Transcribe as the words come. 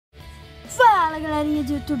Fala galerinha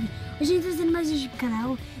do YouTube, hoje a gente tá trazendo mais vídeo pro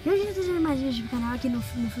canal. E hoje a gente tá trazendo mais vídeo pro canal aqui no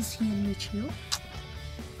fusquinha do meu tio.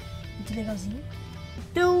 Muito legalzinho.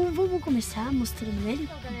 Então vamos começar mostrando ele.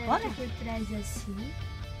 Então, bora? Por trás assim,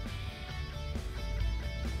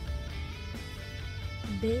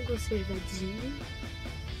 bem conservadinho.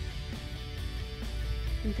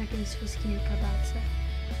 Não tá aqueles fusquinhos acabados, sabe?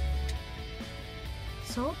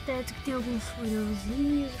 Só o teto que tem alguns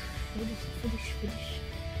furãozinhos. Furos.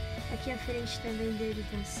 Aqui a frente também dele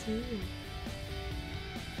tá assim,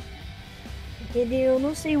 ó. Eu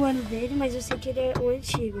não sei o ano dele, mas eu sei que ele é o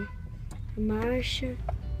antigo. Marcha,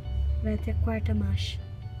 vai até a quarta marcha.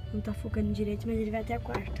 Não tá focando direito, mas ele vai até a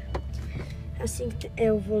quarta. Assim é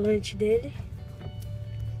o volante dele.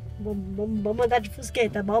 Vamos andar de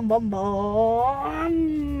fusqueta.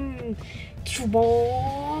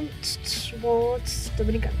 Tô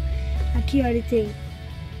brincando. Aqui, ó, ele tem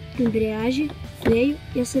embreagem, freio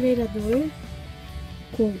e acelerador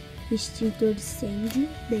com extintor de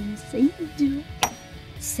incêndio,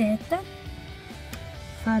 seta,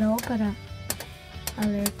 farol para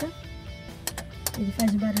alerta. Ele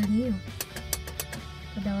faz o barulhinho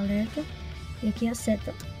para dar o alerta. E aqui a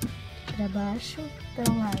seta para baixo,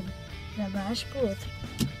 para um lado, para baixo, para o outro.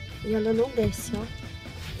 E ela não desce, ó.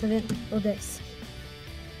 Tá vendo? Ou desce.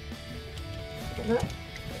 Ela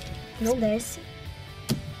não desce.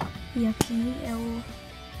 E aqui é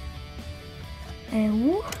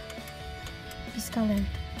o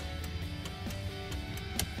pisca-alerta.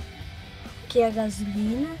 Aqui é a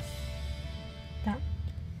gasolina, tá?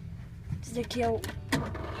 Esse daqui é o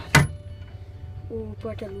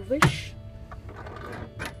porta-luvas.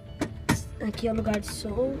 Aqui é o lugar de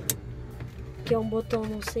som. Aqui é um botão,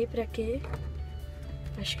 não sei pra quê.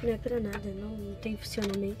 Acho que não é pra nada, não tem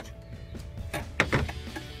funcionamento.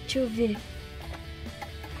 Deixa eu ver.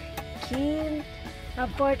 Aqui a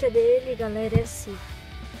porta dele, galera, é assim.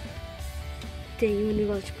 Tem um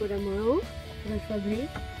negócio de pôr a mão, vai abrir.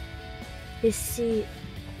 Esse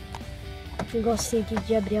negocinho aqui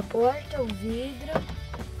de abrir a porta, o vidro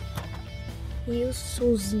e o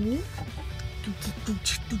somzinho.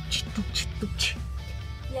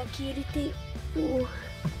 E aqui ele tem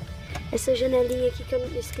essa janelinha aqui que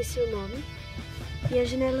eu esqueci o nome. E a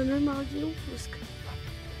janela normal de um Fusca.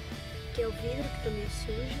 Que é o vidro que também é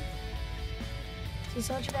sujo. Se o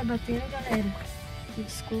sol estiver batendo, galera, me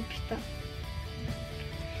desculpe, tá?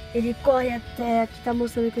 Ele corre até, aqui tá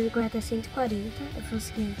mostrando que ele corre até 140, é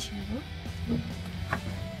Fusquinha antigo.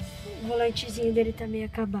 O volantezinho dele tá meio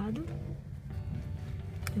acabado.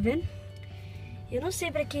 Tá vendo? Eu não sei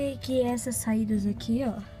pra que é essas saídas aqui,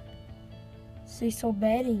 ó. Se vocês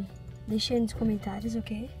souberem, deixem aí nos comentários,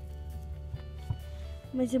 ok?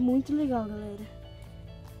 Mas é muito legal, galera.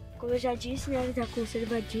 Como eu já disse, né, ele tá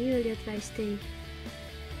conservadinho, ali atrás tem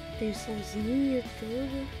o somzinho,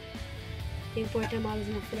 tudo. Tem porta-malas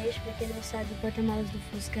na frente, pra quem não sabe, o porta-malas do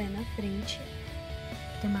Fusca é na frente.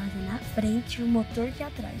 O porta-malas é na frente e o motor que é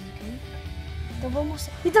atrás, ok? Então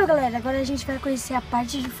vamos... Então, galera, agora a gente vai conhecer a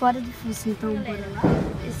parte de fora do Fusca, então bora lá.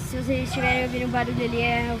 Se vocês estiverem ouvindo o barulho ali,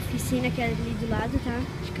 é a oficina que é ali do lado, tá?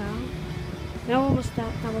 De carro. Não vou mostrar,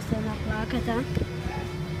 tá mostrando a placa, tá?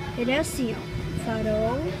 Ele é assim, ó.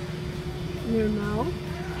 Farol normal,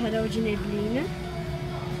 farol de neblina,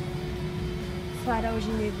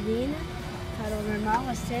 farol normal,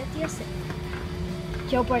 a seta e a seta.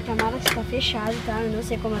 Aqui é o porta-malas que está fechado, tá? Eu não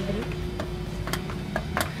sei como abrir.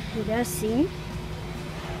 Ele é assim.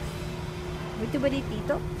 Muito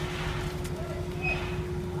bonitito.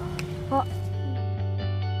 Ó.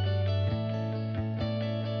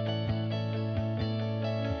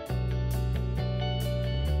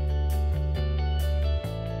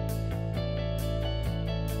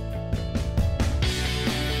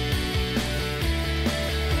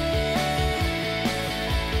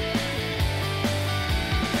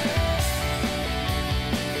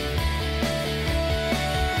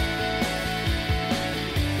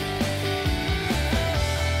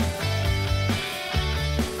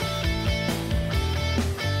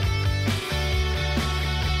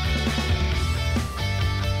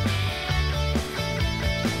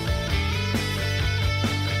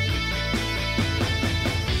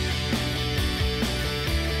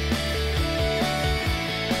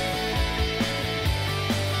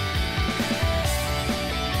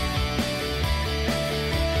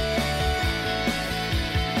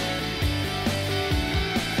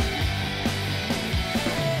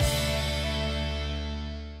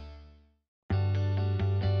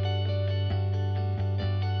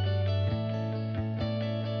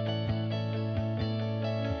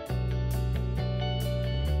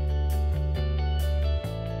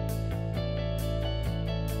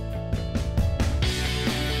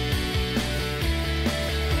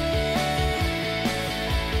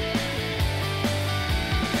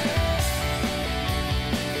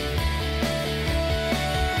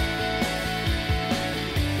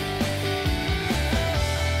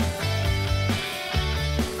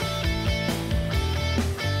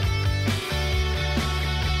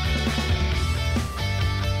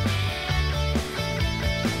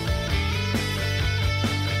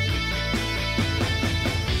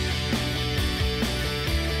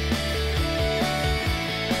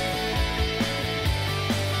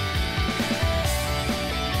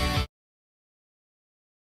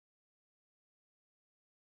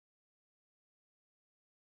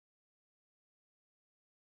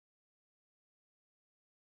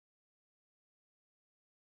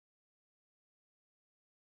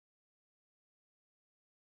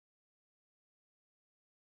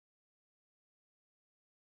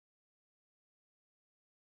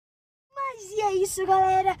 E é isso,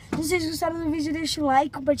 galera. Se vocês gostaram do vídeo, deixa o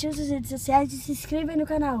like, compartilha nas suas redes sociais e se inscreva aí no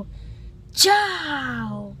canal.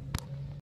 Tchau!